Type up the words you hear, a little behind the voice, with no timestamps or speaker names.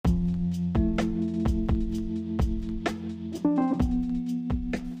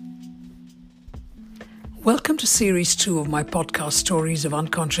Welcome to Series 2 of my podcast, Stories of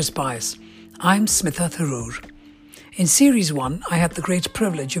Unconscious Bias. I'm Smitha Tharoor. In Series 1, I had the great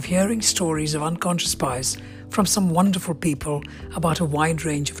privilege of hearing stories of unconscious bias from some wonderful people about a wide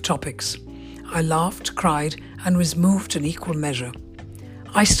range of topics. I laughed, cried, and was moved in equal measure.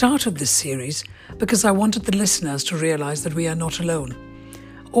 I started this series because I wanted the listeners to realize that we are not alone.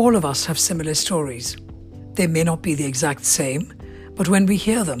 All of us have similar stories. They may not be the exact same, but when we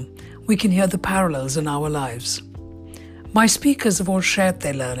hear them, we can hear the parallels in our lives. My speakers have all shared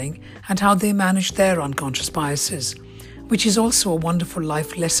their learning and how they manage their unconscious biases, which is also a wonderful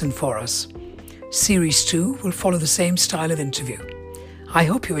life lesson for us. Series 2 will follow the same style of interview. I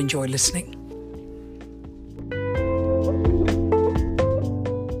hope you enjoy listening.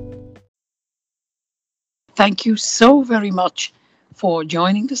 Thank you so very much for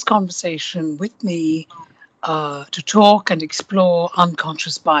joining this conversation with me to talk and explore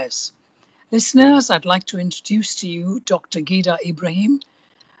unconscious bias. Listeners, I'd like to introduce to you Dr. Ghida Ibrahim.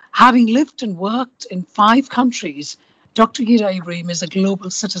 Having lived and worked in 5 countries, Dr. Ghida Ibrahim is a global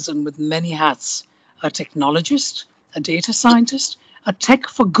citizen with many hats: a technologist, a data scientist, a tech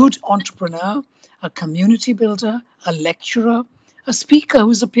for good entrepreneur, a community builder, a lecturer, a speaker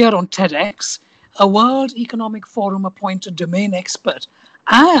who's appeared on TEDx, a World Economic Forum appointed domain expert,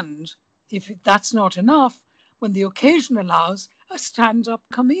 and, if that's not enough, when the occasion allows, a stand-up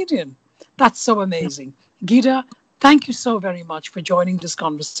comedian. That's so amazing. Ghida, thank you so very much for joining this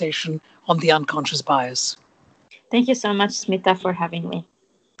conversation on the unconscious bias. Thank you so much, Smita, for having me.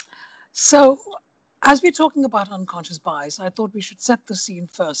 So, as we're talking about unconscious bias, I thought we should set the scene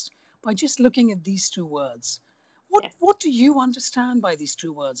first by just looking at these 2 words. What do you understand by these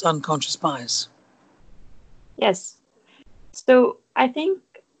 2 words, unconscious bias? Yes. So I think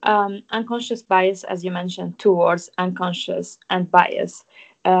unconscious bias, as you mentioned, 2 words, unconscious and bias.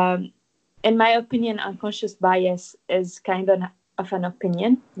 In my opinion, unconscious bias is kind of an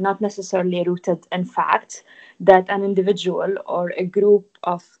opinion, not necessarily rooted in facts, that an individual or a group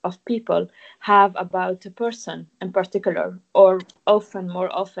of people have about a person in particular, or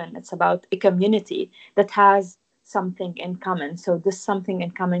more often, it's about a community that has something in common. So this something in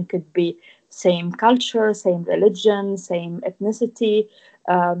common could be same culture, same religion, same ethnicity.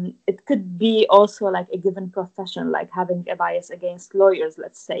 It could be also like a given profession, like having a bias against lawyers,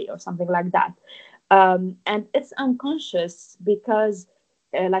 let's say, or something like that. And it's unconscious because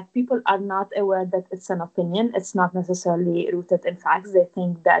like people are not aware that it's an opinion. It's not necessarily rooted in facts. They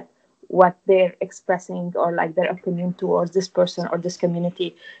think that what they're expressing or like their opinion towards this person or this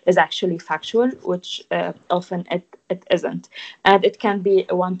community is actually factual, which often it isn't. And it can be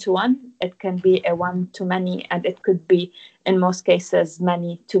a one-to-one, it can be a one-to-many, and it could be, in most cases,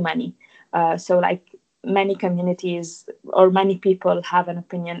 many-to-many. So like many communities or many people have an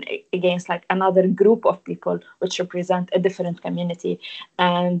opinion against like another group of people which represent a different community.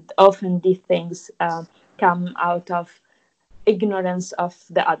 And often these things come out of ignorance of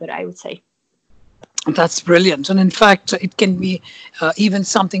the other, I would say. That's brilliant. And in fact, it can be even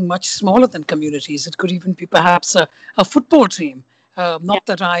something much smaller than communities. It could even be perhaps a football team. Not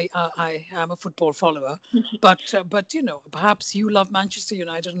that I am a football follower, but you know, perhaps you love Manchester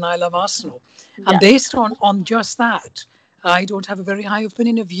United and I love Arsenal. And based on just that, I don't have a very high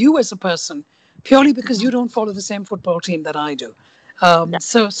opinion of you as a person, purely because you don't follow the same football team that I do.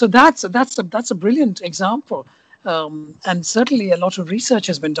 So that's a brilliant example. And certainly a lot of research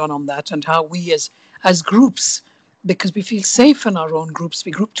has been done on that and how we as groups, because we feel safe in our own groups,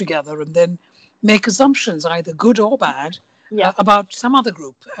 we group together and then make assumptions, either good or bad, about some other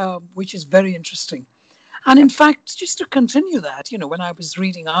group, which is very interesting. And in fact, just to continue that, you know, when I was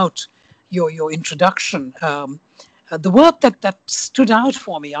reading out your introduction, the word that stood out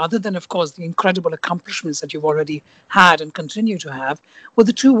for me, other than, of course, the incredible accomplishments that you've already had and continue to have, were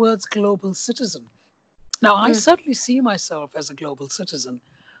the 2 words global citizen. Now, I certainly see myself as a global citizen,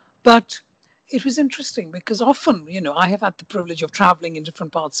 but it was interesting because often, you know, I have had the privilege of traveling in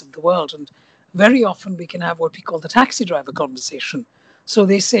different parts of the world, and very often we can have what we call the taxi driver conversation. So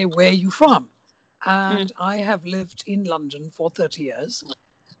they say, where are you from? And I have lived in London for 30 years,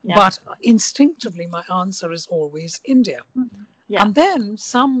 but instinctively my answer is always India. And then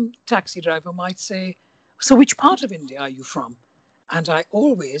some taxi driver might say, so which part of India are you from? And I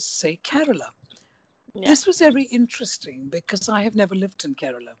always say Kerala. This was very interesting because I have never lived in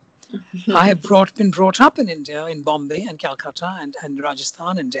Kerala. I have been brought up in India, in Bombay and Calcutta and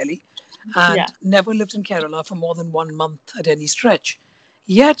Rajasthan and Delhi, and never lived in Kerala for more than 1 month at any stretch.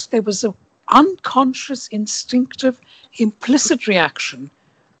 Yet there was an unconscious, instinctive, implicit reaction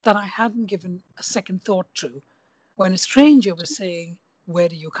that I hadn't given a second thought to when a stranger was saying, where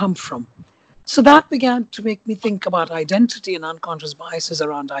do you come from? So that began to make me think about identity and unconscious biases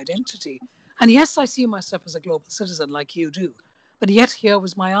around identity. And yes, I see myself as a global citizen like you do. But yet, here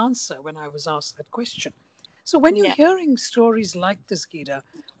was my answer when I was asked that question. So, when you're Yeah. hearing stories like this, Gita,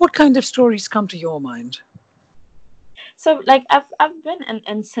 what kind of stories come to your mind? So like I've been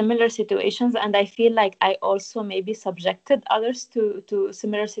in similar situations, and I feel like I also maybe subjected others to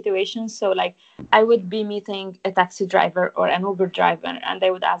similar situations. So like I would be meeting a taxi driver or an Uber driver, and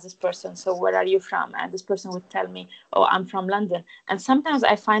I would ask this person, so where are you from? And this person would tell me, oh, I'm from London. And sometimes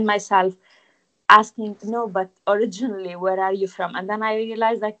I find myself asking, no, but originally where are you from? And then I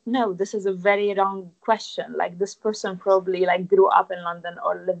realized, like, no, this is a very wrong question. Like, this person probably like grew up in London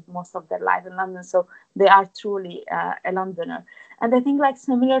or lived most of their life in London, so they are truly a Londoner. And I think like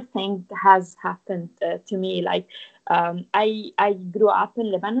similar thing has happened to me. Like, I grew up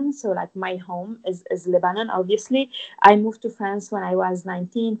in Lebanon, so like my home is Lebanon. Obviously, I moved to France when I was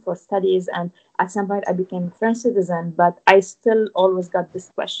 19 for studies, and at some point I became a French citizen. But I still always got this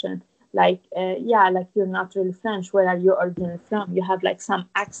question, like, yeah, like, you're not really French, where are you originally from? You have like some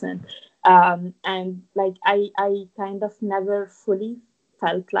accent. And like I kind of never fully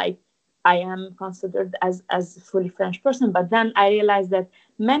felt like I am considered as a fully French person. But then I realized that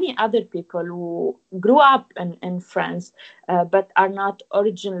many other people who grew up in France, but are not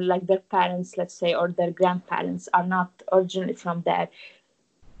originally, like their parents, let's say, or their grandparents are not originally from there,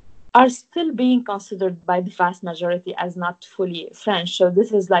 are still being considered by the vast majority as not fully French. So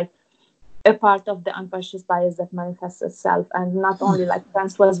this is like a part of the unconscious bias that manifests itself. And not only like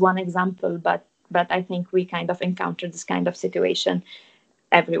France was one example, but I think we kind of encounter this kind of situation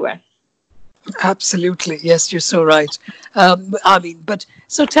everywhere. Absolutely. Yes, you're so right. I mean, but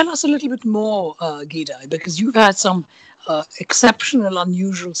so tell us a little bit more, Gita, because you've had some exceptional,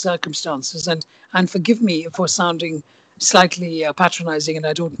 unusual circumstances, and forgive me for sounding slightly patronizing, and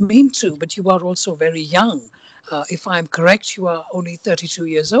I don't mean to, but you are also very young. If I'm correct, you are only 32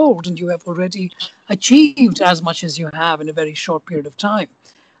 years old, and you have already achieved as much as you have in a very short period of time.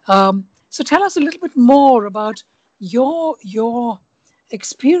 So tell us a little bit more about your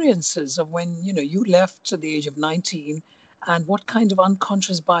experiences of when you left at the age of 19, and what kind of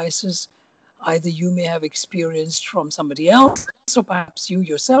unconscious biases either you may have experienced from somebody else or perhaps you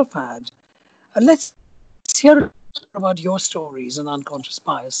yourself had. Let's hear about your stories and unconscious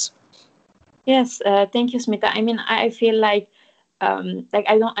bias. Yes, thank you, Smita. I mean, I feel like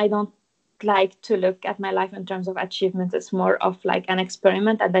I don't like to look at my life in terms of achievements. It's more of like an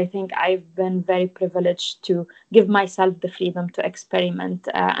experiment, and I think I've been very privileged to give myself the freedom to experiment,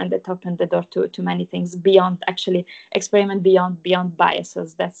 and it opened the door to many things beyond, actually experiment beyond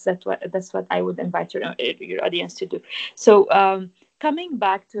biases. That's what I would invite your audience to do. So coming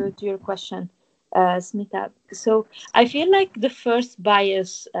back to your question, Smita. So I feel like the first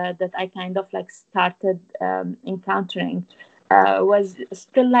bias that I kind of like started encountering was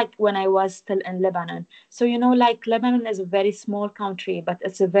still like when I was still in Lebanon. So, like Lebanon is a very small country, but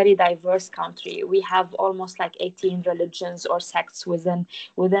it's a very diverse country. We have almost like 18 religions or sects within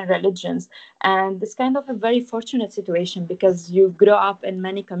religions. And it's kind of a very fortunate situation because you grow up in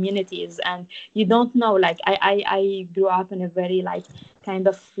many communities and you don't know, like I grew up in a very like kind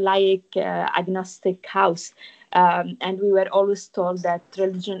of like agnostic house. And we were always told that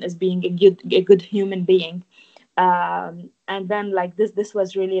religion is being a good human being. And then like this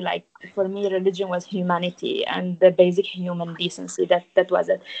was really like, for me, religion was humanity and the basic human decency. That was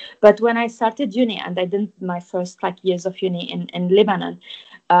it. But when I started uni and I did my first like years of uni in Lebanon,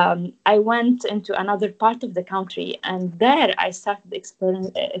 I went into another part of the country, and there I started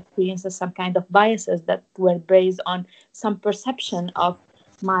experiencing some kind of biases that were based on some perception of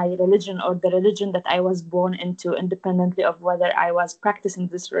my religion or the religion that I was born into, independently of whether I was practicing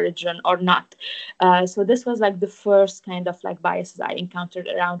this religion or not. So this was like the first kind of like biases I encountered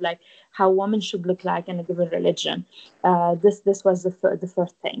around like how women should look like in a given religion. This was the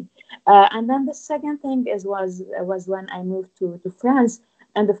first thing, and then the second thing was when I moved to France,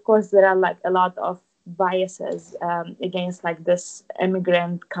 and of course there are like a lot of biases against like this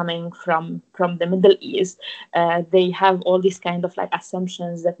immigrant coming from the Middle East. They have all these kind of like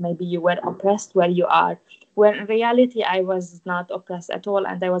assumptions that maybe you were oppressed where you are, when in reality I was not oppressed at all.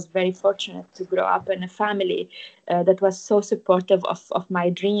 And I was very fortunate to grow up in a family that was so supportive of my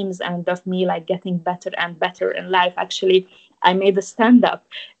dreams and of me like getting better and better in life. Actually, I made a stand up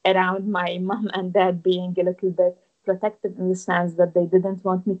around my mom and dad being a little bit protective in the sense that they didn't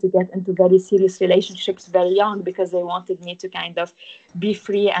want me to get into very serious relationships very young, because they wanted me to kind of be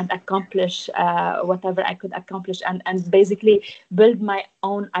free and accomplish whatever I could accomplish, and basically build my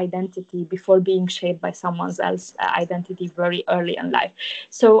own identity before being shaped by someone else's identity very early in life.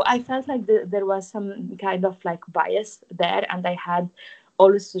 So I felt like there was some kind of like bias there, and I had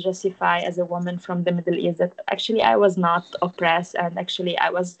always to justify as a woman from the Middle East that actually I was not oppressed, and actually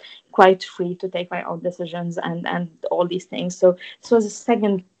I was quite free to take my own decisions and all these things. So this was a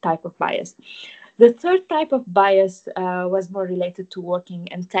second type of bias. The third type of bias was more related to working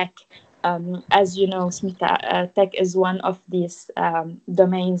in tech. As you know, Smita, tech is one of these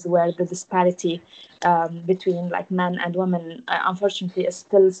domains where the disparity between like men and women, unfortunately, is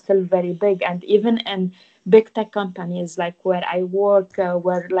still very big. And even in big tech companies like where I work,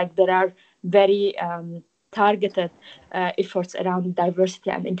 where like there are very targeted efforts around diversity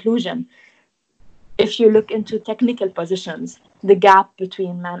and inclusion, if you look into technical positions, the gap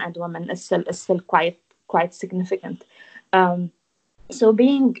between men and women is still quite significant. So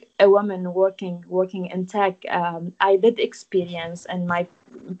being a woman working in tech, I did experience in my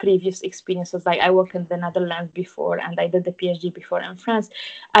previous experiences, like I worked in the Netherlands before and I did the PhD before in France.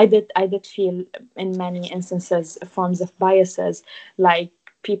 I did feel in many instances forms of biases, like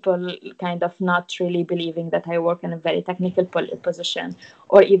people kind of not really believing that I work in a very technical position,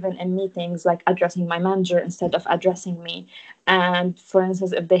 or even in meetings like addressing my manager instead of addressing me. And for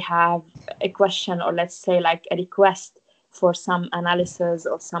instance, if they have a question, or let's say like a request for some analysis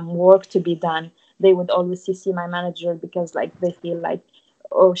or some work to be done, they would always CC my manager, because like they feel like,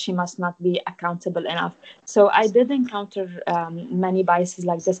 oh, she must not be accountable enough. So I did encounter many biases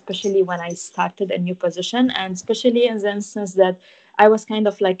like this, especially when I started a new position, and especially in the instance that I was kind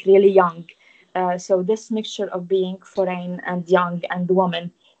of like really young. So this mixture of being foreign and young and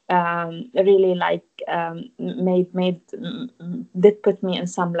woman really like did put me in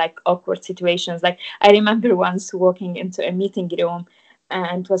some like awkward situations. Like I remember once walking into a meeting room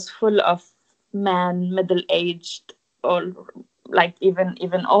and it was full of men, middle-aged, or like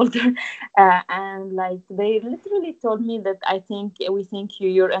even older, and like they literally told me that we think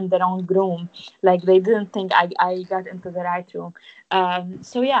you're in the wrong room. Like they didn't think I got into the right room.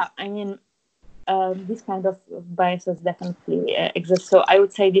 So yeah, I mean, these kind of biases definitely exist. So I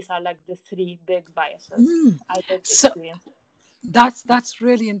would say these are like the three big biases I did experience. That's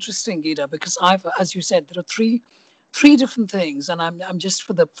really interesting, Gita, because as you said, there are three different things, and I'm just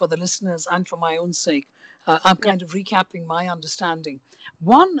for the listeners and for my own sake, I'm kind of recapping my understanding.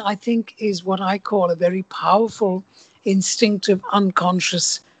 One, I think, is what I call a very powerful, instinctive,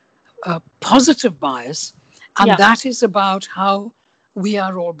 unconscious, positive bias, and that is about how we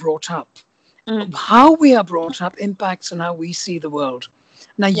are all brought up. How we are brought up impacts on how we see the world.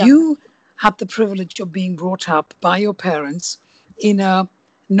 Now, you had the privilege of being brought up by your parents in a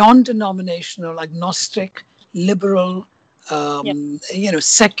non-denominational, agnostic, liberal,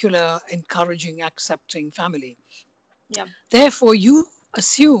 secular, encouraging, accepting family. Therefore, you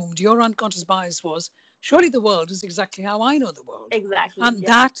assumed, your unconscious bias was, surely the world is exactly how I know the world. Exactly. And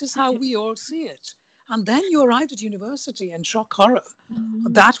that is how we all see it. And then you arrived at university, and shock horror,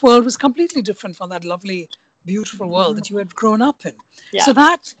 that world was completely different from that lovely, beautiful world that you had grown up in. So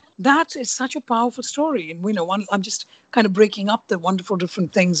that is such a powerful story. And I'm just kind of breaking up the wonderful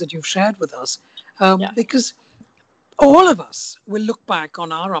different things that you've shared with us, because all of us will look back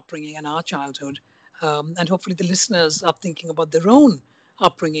on our upbringing and our childhood, and hopefully the listeners are thinking about their own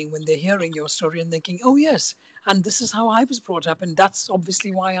upbringing when they're hearing your story and thinking, oh yes, and this is how I was brought up, and that's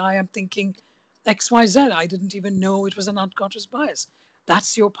obviously why I am thinking XYZ. I didn't even know it was an unconscious bias.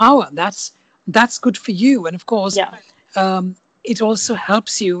 That's your power. That's good for you. And of course, it also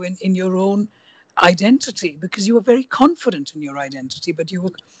helps you in your own identity, because you were very confident in your identity, but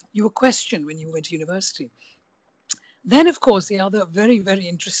you were questioned when you went to university. Then, of course, the other very, very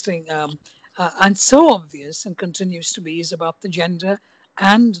interesting and so obvious and continues to be is about the gender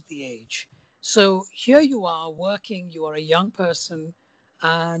and the age. So here you are working, you are a young person,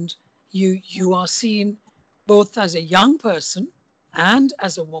 and you are seen both as a young person and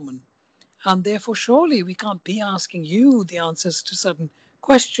as a woman. And therefore, surely we can't be asking you the answers to certain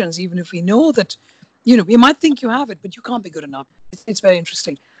questions, even if we know that, we might think you have it, but you can't be good enough. It's very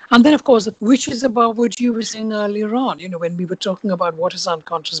interesting. And then, of course, which is about what you were saying earlier on, when we were talking about what is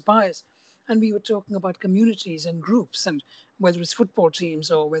unconscious bias, and we were talking about communities and groups, and whether it's football teams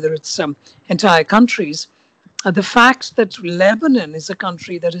or whether it's entire countries. The fact that Lebanon is a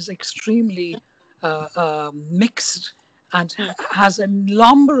country that is extremely mixed and has a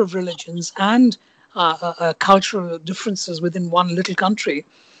number of religions and cultural differences within one little country,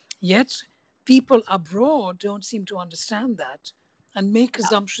 yet people abroad don't seem to understand that and make Yeah.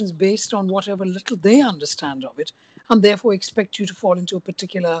 assumptions based on whatever little they understand of it, and therefore expect you to fall into a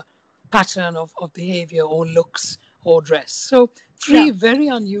particular pattern of behavior or looks or dress. So, three Yeah. very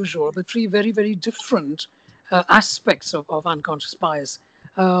unusual, but three very, very different aspects of unconscious bias.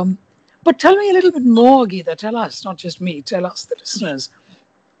 Um, but tell me a little bit more, Geeta. Tell us, not just me, tell us, the listeners,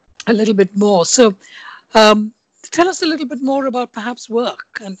 a little bit more. So, um, tell us a little bit more about perhaps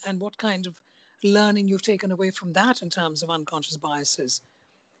work and what kind of learning you've taken away from that in terms of unconscious biases.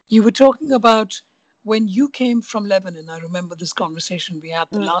 You were talking about when you came from Lebanon. I remember this conversation we had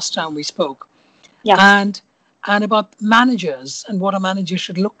the Mm. last time we spoke, Yeah. and about managers and what a manager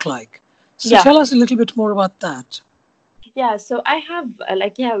should look like. So Yeah. tell us a little bit more about that. Yeah, so I have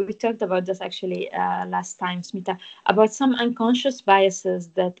yeah, we talked about this actually last time, Smita, about some unconscious biases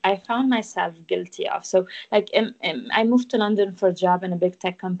that I found myself guilty of. So like I moved to London for a job in a big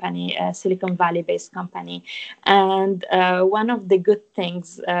tech company, a Silicon Valley based company, and one of the good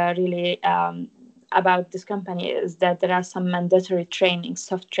things really about this company is that there are some mandatory trainings,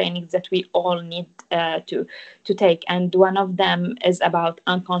 soft trainings that we all need to take, and one of them is about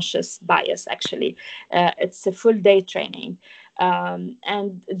unconscious bias. Actually, it's a full day training,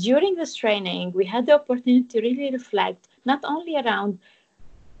 and during this training, we had the opportunity to really reflect not only around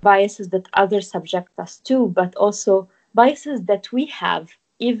biases that others subject us to, but also biases that we have,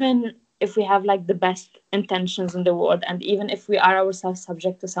 even if we have like the best intentions in the world, and even if we are ourselves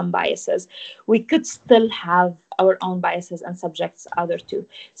subject to some biases, we could still have our own biases and subjects other to.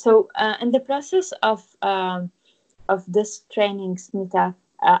 So, in the process of this training, Smita,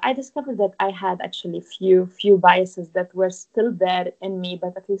 I discovered that I had actually few biases that were still there in me,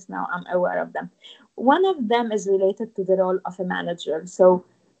 but at least now I'm aware of them. One of them is related to the role of a manager. So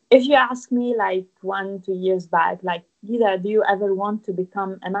if you ask me like 1 2 years back, like, Gita, do you ever want to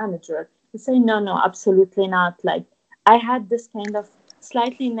become a manager? I say no, absolutely not. Like, I had this kind of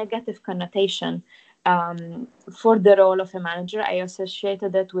slightly negative connotation for the role of a manager. I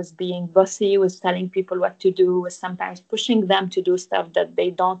associated it with being bossy, with telling people what to do, with sometimes pushing them to do stuff that they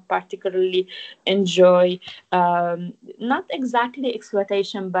don't particularly enjoy. Not exactly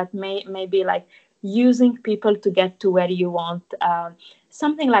exploitation, but maybe like using people to get to where you want,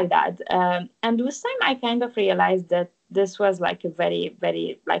 something like that. And with time, I kind of realized that this was like a very,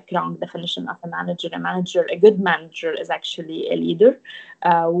 very like wrong definition of a manager. A good manager is actually a leader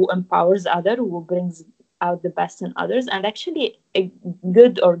who empowers others, who brings out the best in others. And actually, a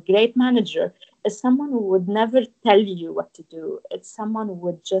good or great manager is someone who would never tell you what to do. It's someone who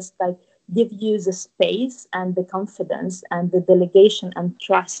would just like give you the space and the confidence and the delegation and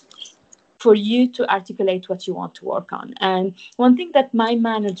trust for you to articulate what you want to work on. And one thing that my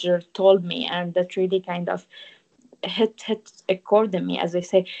manager told me, and that really kind of hit a chord in me, as I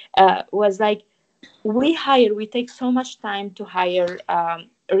say, was like, we take so much time to hire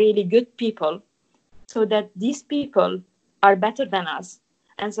really good people, so that these people are better than us,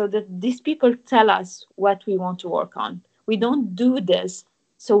 and so that these people tell us what we want to work on. We don't do this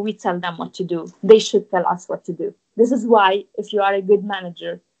so we tell them what to do. They should tell us what to do. This is why, if you are a good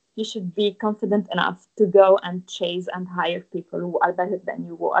manager, you should be confident enough to go and chase and hire people who are better than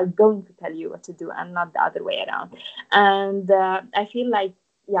you, who are going to tell you what to do, and not the other way around. And I feel like,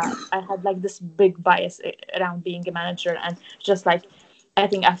 yeah, I had like this big bias around being a manager, and just like, I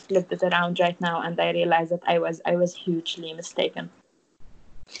think I've flipped it around right now, and I realized that I was hugely mistaken.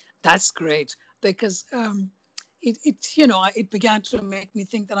 That's great because it began to make me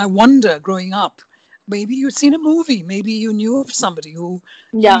think that I wonder growing up. Maybe you'd seen a movie, maybe you knew of somebody who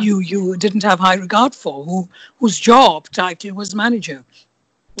Yeah, you didn't have high regard for, whose job title was manager.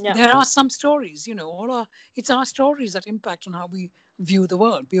 yeah, There are some stories, it's our stories that impact on how we view the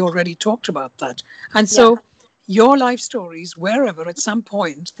world. We already talked about that. And yeah, so your life stories, wherever at some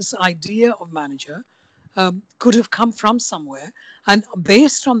point this idea of manager could have come from somewhere. And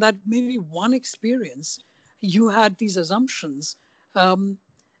based on that, maybe one experience, you had these assumptions um,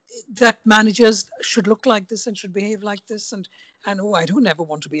 that managers should look like this and should behave like this. And oh, I don't ever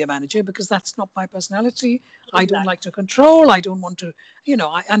want to be a manager because that's not my personality. I don't like exactly. to control. I don't want to,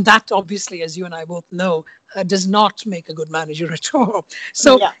 and that obviously, as you and I both know, does not make a good manager at all.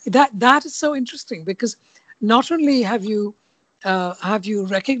 So Yeah, that is so interesting because not only have you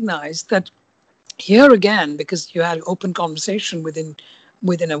recognized that here again, because you had open conversation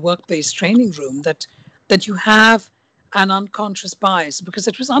within a work-based training room, that you have an unconscious bias because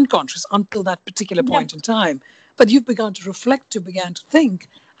it was unconscious until that particular yeah, point in time. But you've begun to reflect, you began to think,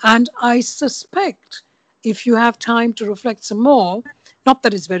 and I suspect if you have time to reflect some more, not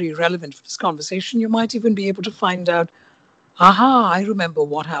that it's very relevant for this conversation, you might even be able to find out aha, I remember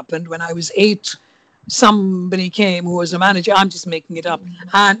what happened when I was 8. Somebody came who was a manager. I'm just making it up,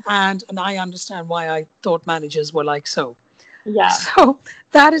 and I understand why I thought managers were like so. Yeah. So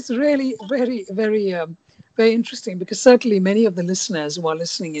that is really very, very, very interesting, because certainly many of the listeners who are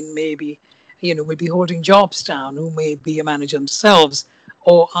listening in maybe, will be holding jobs down, who may be a manager themselves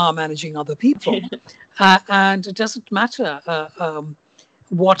or are managing other people. And it doesn't matter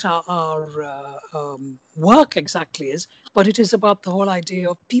what our work exactly is, but it is about the whole idea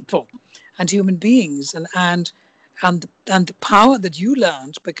of people and human beings, and the power that you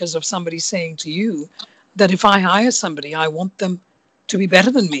learned because of somebody saying to you that if I hire somebody, I want them to be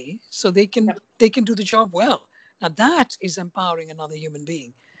better than me, so Yep. they can do the job well. Now that is empowering another human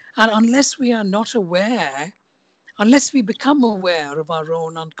being, and unless we are not aware, unless we become aware of our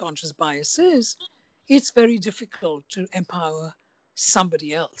own unconscious biases, it's very difficult to empower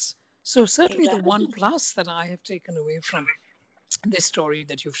somebody else. So certainly the one Exactly. plus that I have taken away from this story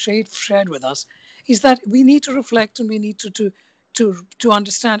that you've shared with us is that we need to reflect, and we need to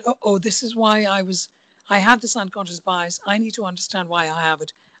understand, oh, this is why I have this unconscious bias. I need to understand why I have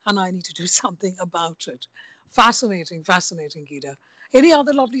it, and I need to do something about it. Fascinating, fascinating, Geeta. Any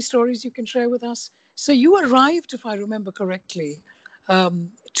other lovely stories you can share with us? So you arrived, if I remember correctly,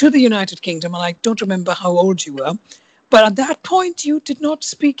 to the United Kingdom, and I don't remember how old you were, but at that point you did not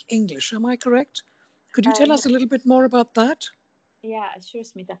speak English. Am I correct? Could you tell No, us a little bit more about that? yeah, sure,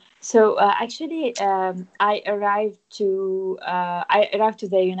 Smita. So actually, I arrived to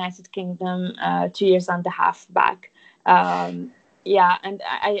the United Kingdom 2 years and a half back. Um, yeah, and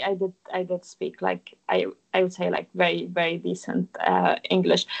I did speak like I would say like very very decent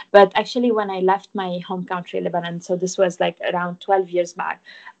English. But actually, when I left my home country, Lebanon, so this was like around 12 years back.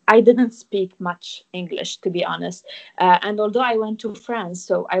 I didn't speak much English, to be honest. And although I went to France,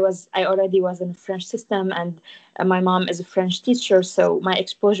 so I already was in the French system, and my mom is a French teacher, so my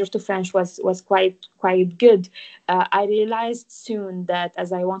exposure to French was quite good. I realized soon that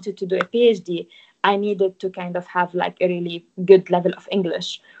as I wanted to do a PhD, I needed to kind of have like a really good level of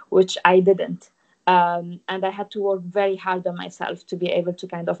English, which I didn't. And I had to work very hard on myself to be able to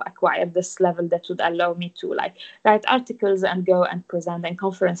kind of acquire this level that would allow me to like write articles and go and present in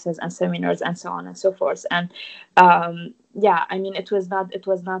conferences and seminars and so on and so forth. And yeah, I mean, it was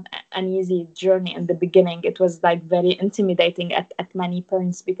not an easy journey in the beginning. It was like very intimidating at many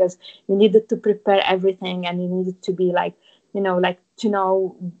points, because you needed to prepare everything, and you needed to be like, like to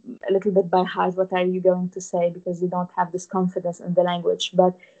know a little bit by heart what are you going to say, because you don't have this confidence in the language.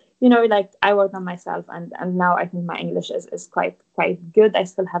 But like I worked on myself, and now I think my English is quite good. I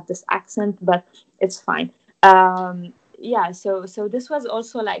still have this accent, but it's fine. Yeah, so this was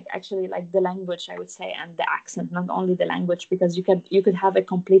also like actually like the language, I would say, and the accent, not only the language, because you could have a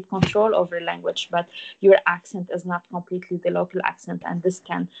complete control over language, but your accent is not completely the local accent, and this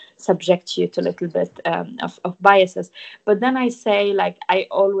can subject you to a little bit of biases. But then I say, like, I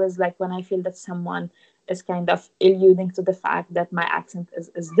always, like, when I feel that someone is kind of alluding to the fact that my accent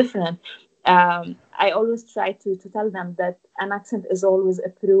is different, I always try to tell them that an accent is always a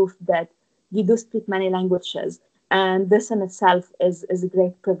proof that you do speak many languages, and this in itself is a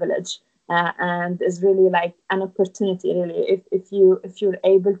great privilege, and is really like an opportunity, really. If you're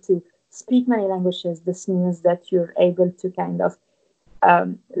able to speak many languages, this means that you're able to kind of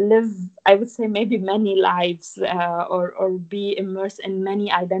live, I would say, maybe many lives, or be immersed in many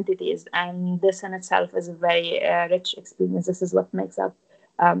identities, and this in itself is a very rich experience. This is what makes up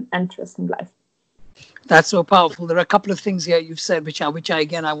interesting life. That's so powerful. There are a couple of things here you've said, which I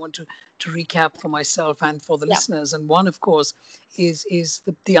again I want to recap for myself and for the Yeah. listeners. And one, of course, is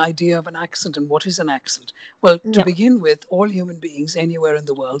the idea of an accent and what is an accent. Well, to Yeah. begin with, all human beings anywhere in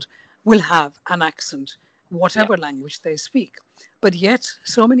the world will have an accent, Yeah. whatever language they speak. But yet,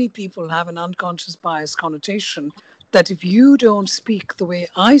 so many people have an unconscious bias connotation that if you don't speak the way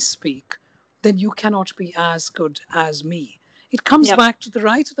I speak, then you cannot be as good as me. It comes Yep. back to the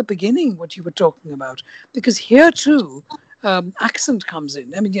right at the beginning, what you were talking about, because here too, accent comes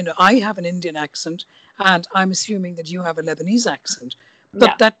in. I mean, I have an Indian accent, and I'm assuming that you have a Lebanese accent,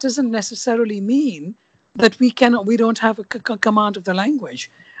 but Yeah. that doesn't necessarily mean that we don't have a command of the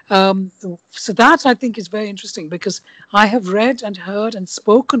language. Um, so that I think is very interesting, because I have read and heard and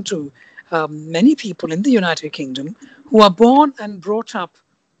spoken to many people in the United Kingdom who are born and brought up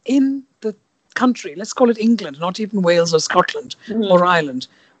in the country, let's call it England, not even Wales or Scotland or Mhm. Ireland,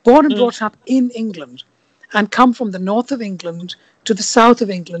 born and Mm. brought up in England, and come from the north of England to the south of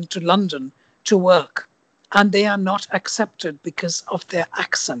England to London to work. And they are not accepted because of their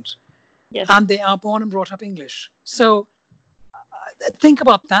accent. Yes. And they are born and brought up English. So think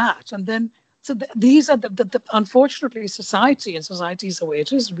about that. And then So these are unfortunately society, and society is the way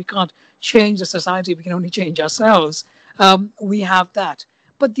it is. We can't change the society. We can only change ourselves. We have that.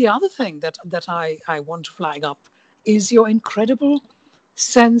 But the other thing that I want to flag up is your incredible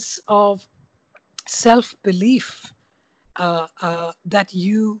sense of self-belief, that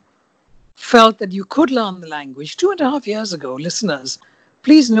you felt that you could learn the language 2.5 years ago. Listeners,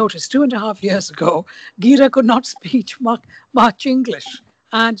 please notice 2.5 years ago, Gira could not speak much English.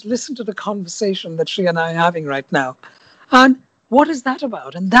 And listen to the conversation that she and I are having right now. And what is that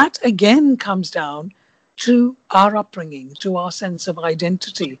about? And that again comes down to our upbringing, to our sense of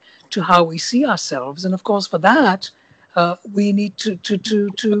identity, to how we see ourselves. And of course, for that, we need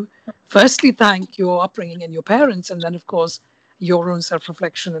to firstly thank your upbringing and your parents, and then, of course, your own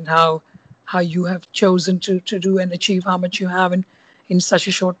self-reflection and how you have chosen to do and achieve how much you have in such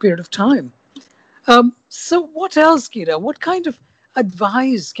a short period of time. So what else, Gira? What kind of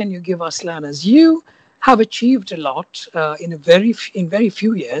advice can you give us learners? You have achieved a lot in very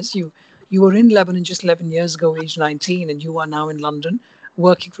few years. You were in Lebanon just 11 years ago, age 19, and you are now in London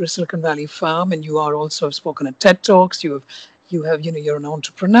working for a Silicon Valley firm, and you are also have spoken at TED Talks. You have you're an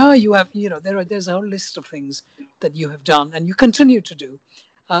entrepreneur. You have there's a whole list of things that you have done and you continue to do.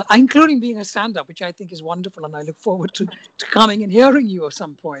 Including being a stand-up, which I think is wonderful, and I look forward to coming and hearing you at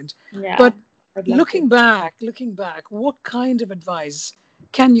some point. Yeah, But I'd love to. looking back, what kind of advice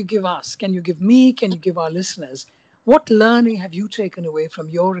can you give us? Can you give me? Can you give our listeners? What learning have you taken away from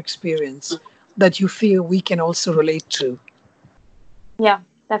your experience that you feel we can also relate to? Yeah,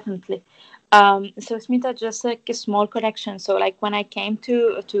 definitely. So Smita, just like a small correction. So like when I came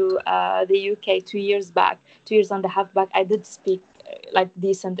to the UK 2 years back, 2 years and a half back, I did speak like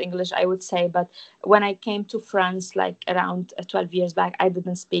decent English, I would say. But when I came to France, like around 12 years back, I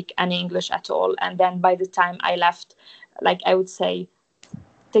didn't speak any English at all. And then by the time I left, like I would say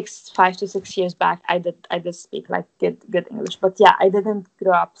 5 to 6 years back, I did speak like good English. But yeah, I didn't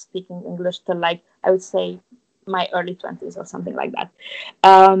grow up speaking English till like I would say my early 20s or something like that.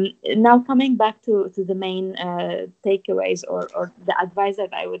 Now coming back to the main takeaways or the advice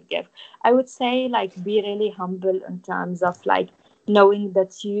that I would give, I would say like be really humble in terms of like knowing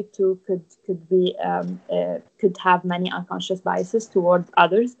that you too could have many unconscious biases toward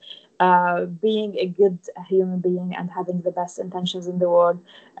others. Being a good human being and having the best intentions in the world,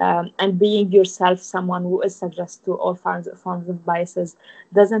 and being yourself someone who is subject to all forms of biases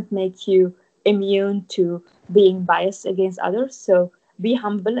doesn't make you immune to being biased against others. So be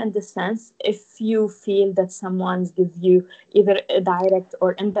humble in the sense if you feel that someone's give you either a direct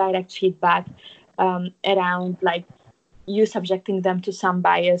or indirect feedback around like you subjecting them to some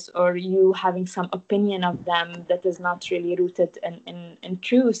bias or you having some opinion of them that is not really rooted in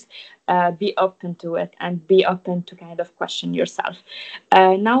truth, be open to it and be open to kind of question yourself.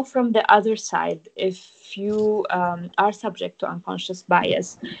 Now, from the other side, if you are subject to unconscious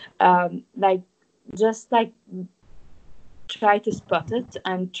bias, like just like try to spot it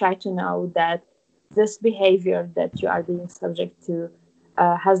and try to know that this behavior that you are being subject to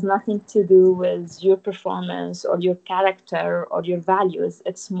has nothing to do with your performance or your character or your values.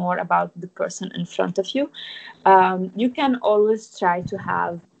 It's more about the person in front of you. You can always try to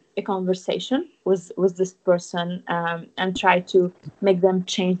have a conversation with this person and try to make them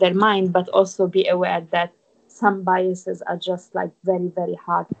change their mind, but also be aware that some biases are just like very, very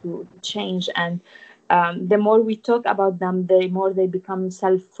hard to change. And the more we talk about them, the more they become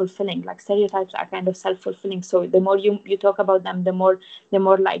self-fulfilling. Like stereotypes are kind of self-fulfilling. So the more you talk about them, the more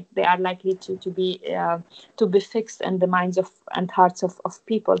like they are likely to be fixed in the minds of and hearts of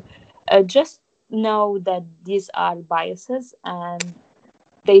people. Just know that these are biases and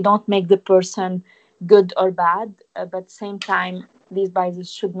they don't make the person good or bad. But same time, these biases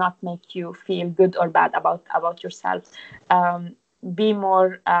should not make you feel good or bad about yourself. Be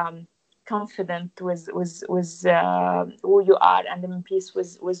more confident with who you are and in peace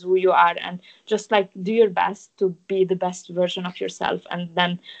with who you are, and just like do your best to be the best version of yourself, and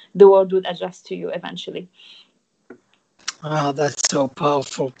then the world would adjust to you eventually. Ah, that's so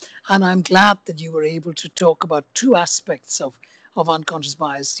powerful. And I'm glad that you were able to talk about two aspects of unconscious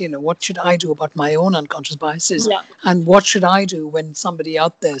bias. What should I do about my own unconscious biases? Yeah, And what should I do when somebody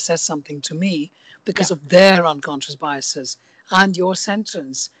out there says something to me because yeah, of their unconscious biases? And your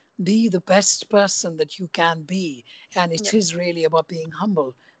sentence, be the best person that you can be. And it yeah. is really about being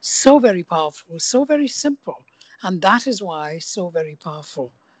humble. So very powerful, so very simple. And that is why so very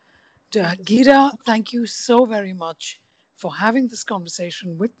powerful. Thank you. Geeta, thank you so very much for having this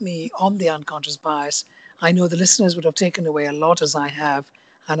conversation with me on the unconscious bias. I know the listeners would have taken away a lot as I have,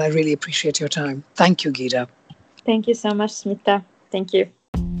 and I really appreciate your time. Thank you, Geeta. Thank you so much, Smita. Thank you.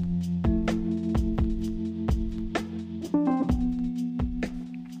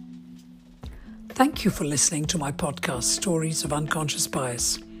 Thank you for listening to my podcast, Stories of Unconscious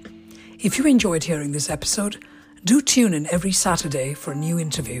Bias. If you enjoyed hearing this episode, do tune in every Saturday for a new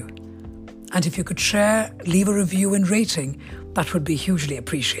interview. And if you could share, leave a review and rating, that would be hugely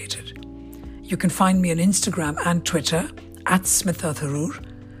appreciated. You can find me on Instagram and Twitter @Smitha Tharoor,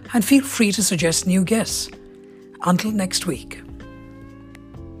 and feel free to suggest new guests. Until next week.